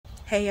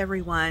Hey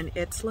everyone,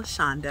 it's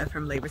LaShonda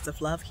from Labors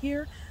of Love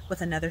here with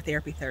another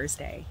Therapy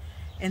Thursday.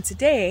 And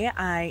today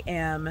I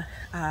am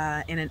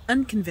in an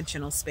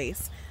unconventional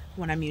space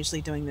when I'm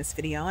usually doing this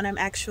video, and I'm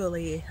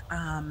actually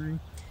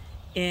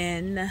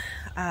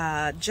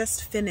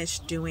just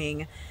finished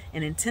doing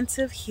an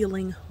intensive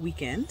healing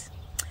weekend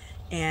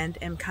and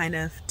am kind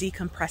of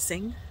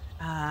decompressing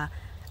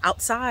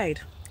outside,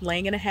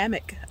 laying in a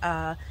hammock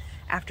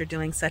after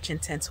doing such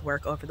intense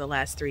work over the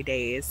last 3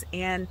 days.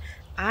 And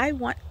I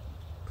want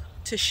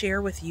to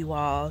share with you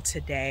all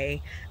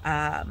today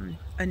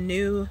a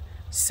new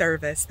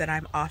service that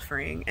I'm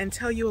offering and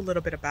tell you a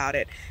little bit about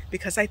it,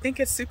 because I think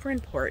it's super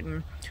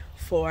important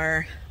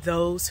for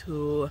those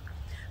who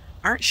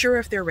aren't sure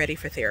if they're ready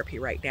for therapy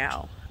right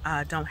now,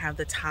 don't have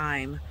the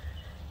time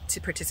to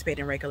participate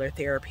in regular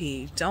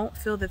therapy, don't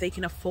feel that they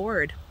can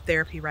afford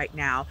therapy right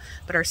now,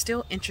 but are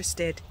still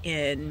interested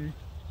in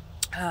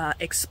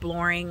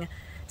exploring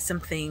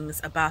some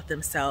things about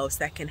themselves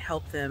that can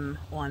help them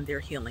on their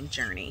healing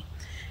journey.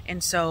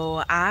 And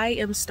so I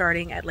am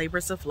starting at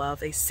Labors of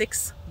Love a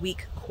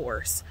 6-week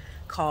course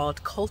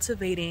called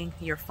Cultivating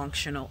Your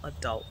Functional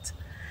Adult.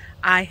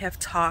 I have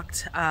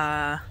talked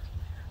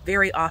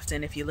very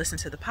often, if you listen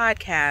to the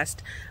podcast,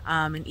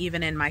 and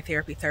even in my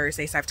Therapy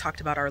Thursdays, I've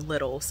talked about our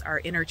littles, our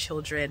inner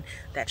children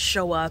that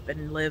show up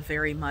and live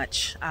very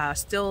much,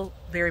 still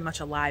very much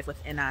alive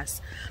within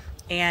us.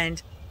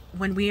 And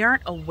when we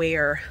aren't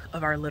aware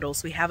of our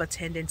littles, we have a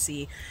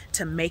tendency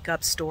to make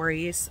up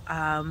stories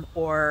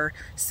or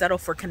settle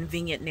for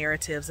convenient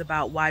narratives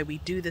about why we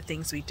do the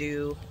things we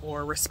do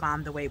or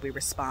respond the way we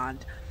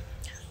respond.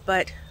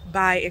 But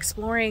by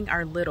exploring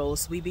our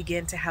littles, we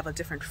begin to have a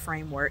different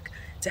framework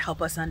to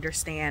help us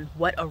understand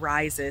what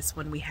arises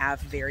when we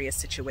have various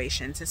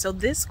situations. And so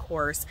this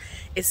course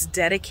is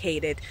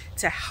dedicated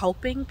to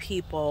helping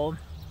people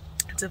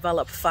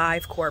develop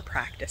 5 core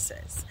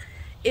practices.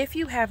 If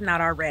you have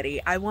not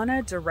already, I want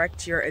to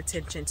direct your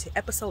attention to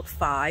episode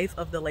 5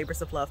 of the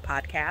Labors of Love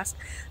podcast.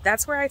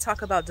 That's where I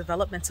talk about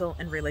developmental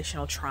and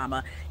relational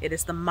trauma. It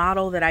is the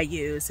model that I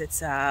use.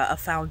 It's a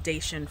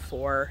foundation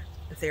for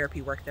the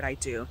therapy work that I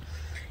do.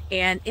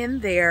 And in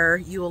there,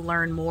 you will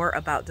learn more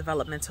about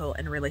developmental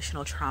and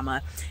relational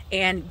trauma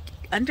and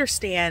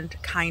understand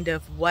kind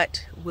of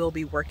what we'll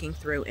be working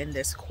through in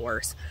this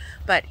course.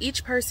 But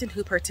each person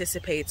who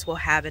participates will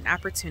have an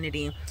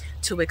opportunity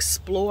to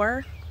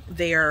explore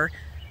their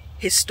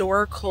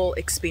historical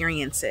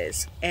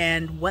experiences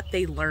and what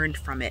they learned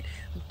from it,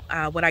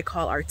 what I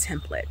call our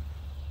template.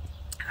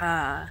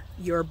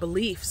 Your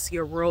beliefs,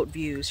 your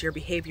worldviews, your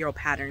behavioral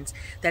patterns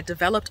that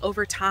developed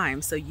over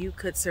time so you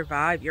could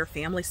survive your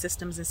family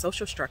systems and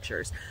social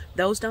structures.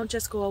 Those don't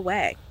just go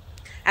away.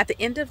 At the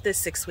end of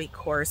this 6-week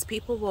course,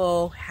 people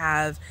will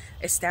have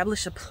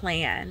established a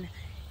plan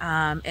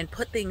and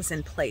put things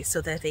in place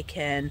so that they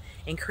can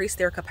increase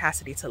their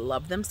capacity to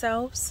love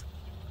themselves,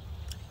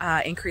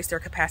 increase their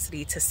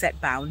capacity to set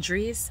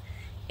boundaries,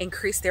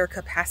 increase their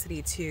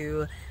capacity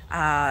to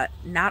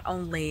not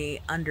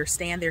only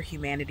understand their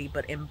humanity,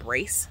 but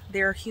embrace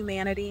their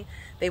humanity.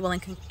 They will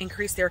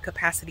increase their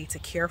capacity to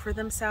care for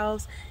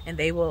themselves, and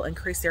they will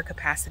increase their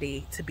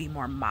capacity to be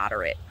more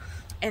moderate.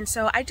 And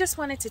so I just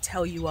wanted to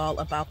tell you all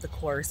about the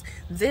course.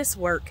 This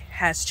work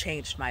has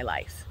changed my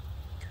life.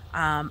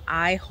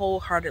 I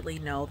wholeheartedly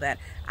know that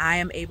I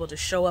am able to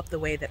show up the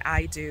way that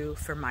I do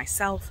for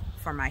myself,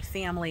 for my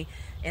family,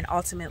 and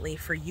ultimately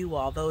for you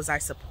all, those I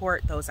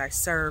support, those I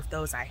serve,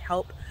 those I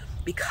help,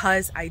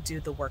 because I do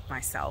the work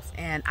myself.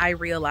 And I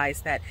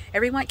realize that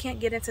everyone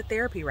can't get into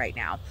therapy right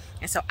now.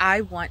 And so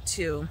I want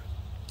to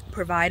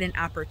provide an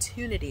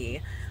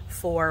opportunity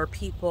for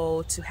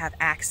people to have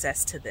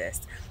access to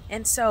this.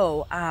 And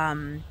so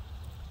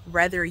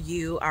whether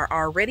you are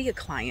already a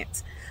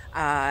client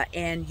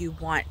and you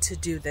want to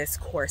do this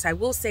course, I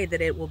will say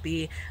that it will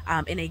be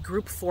in a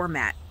group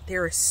format.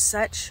 There is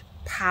such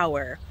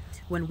power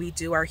when we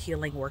do our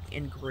healing work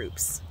in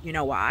groups. You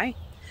know why?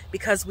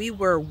 Because we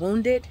were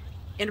wounded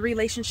in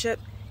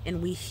relationship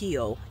and we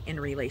heal in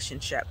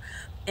relationship.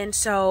 And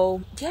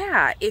so,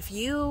 yeah, if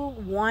you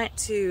want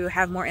to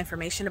have more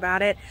information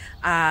about it,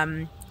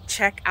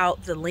 check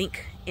out the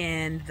link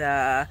in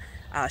the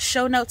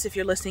show notes. If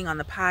you're listening on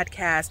the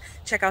podcast,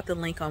 check out the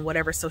link on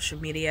whatever social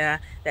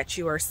media that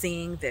you are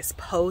seeing this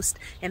post.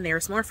 And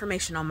there's more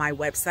information on my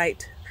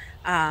website.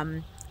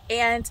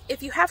 And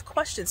if you have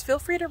questions, feel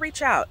free to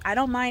reach out. I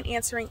don't mind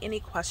answering any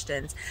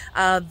questions.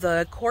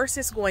 The course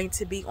is going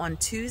to be on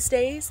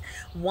Tuesdays.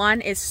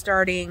 One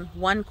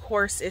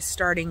course is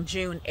starting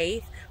June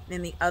 8th,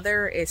 and the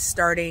other is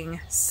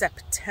starting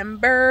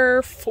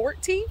September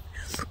 14th.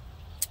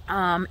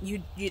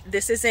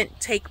 This isn't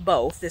take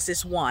both. This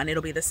is one.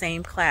 It'll be the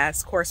same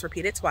course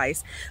repeated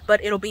twice,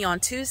 but it'll be on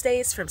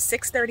Tuesdays from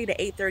 6:30 to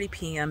 8:30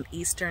 p.m.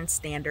 Eastern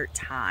Standard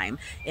Time,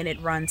 and it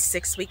runs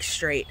 6 weeks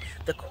straight.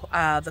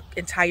 The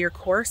entire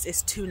course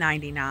is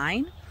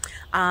 $299,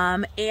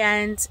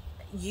 and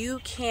you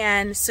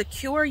can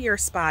secure your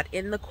spot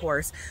in the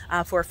course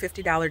for a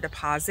 $50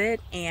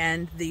 deposit,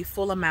 and the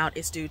full amount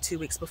is due 2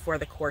 weeks before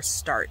the course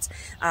starts.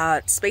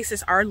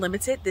 Spaces are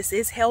limited. This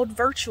is held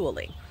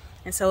virtually.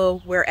 And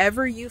so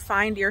wherever you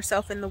find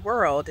yourself in the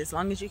world, as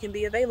long as you can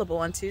be available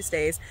on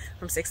Tuesdays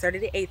from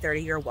 6:30 to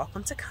 8:30, you're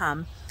welcome to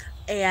come.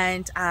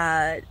 And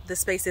the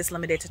space is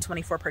limited to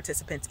 24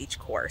 participants each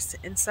course.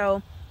 And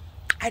so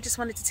I just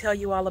wanted to tell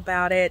you all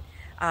about it.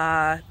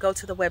 Go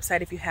to the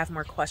website if you have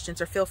more questions,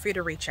 or feel free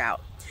to reach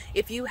out.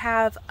 If you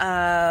have,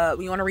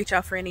 you want to reach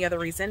out for any other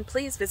reason,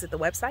 please visit the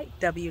website,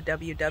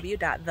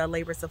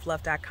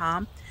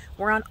 www.thelaborsoflove.com.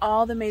 We're on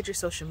all the major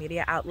social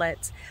media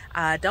outlets.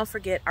 Don't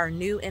forget our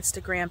new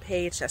Instagram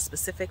page that's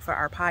specific for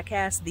our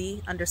podcast,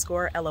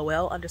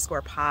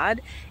 _LOL_pod.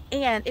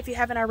 And if you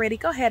haven't already,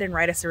 go ahead and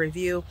write us a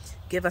review,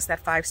 give us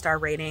that 5-star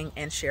rating,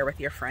 and share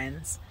with your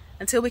friends.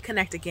 Until we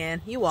connect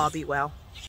again, you all be well.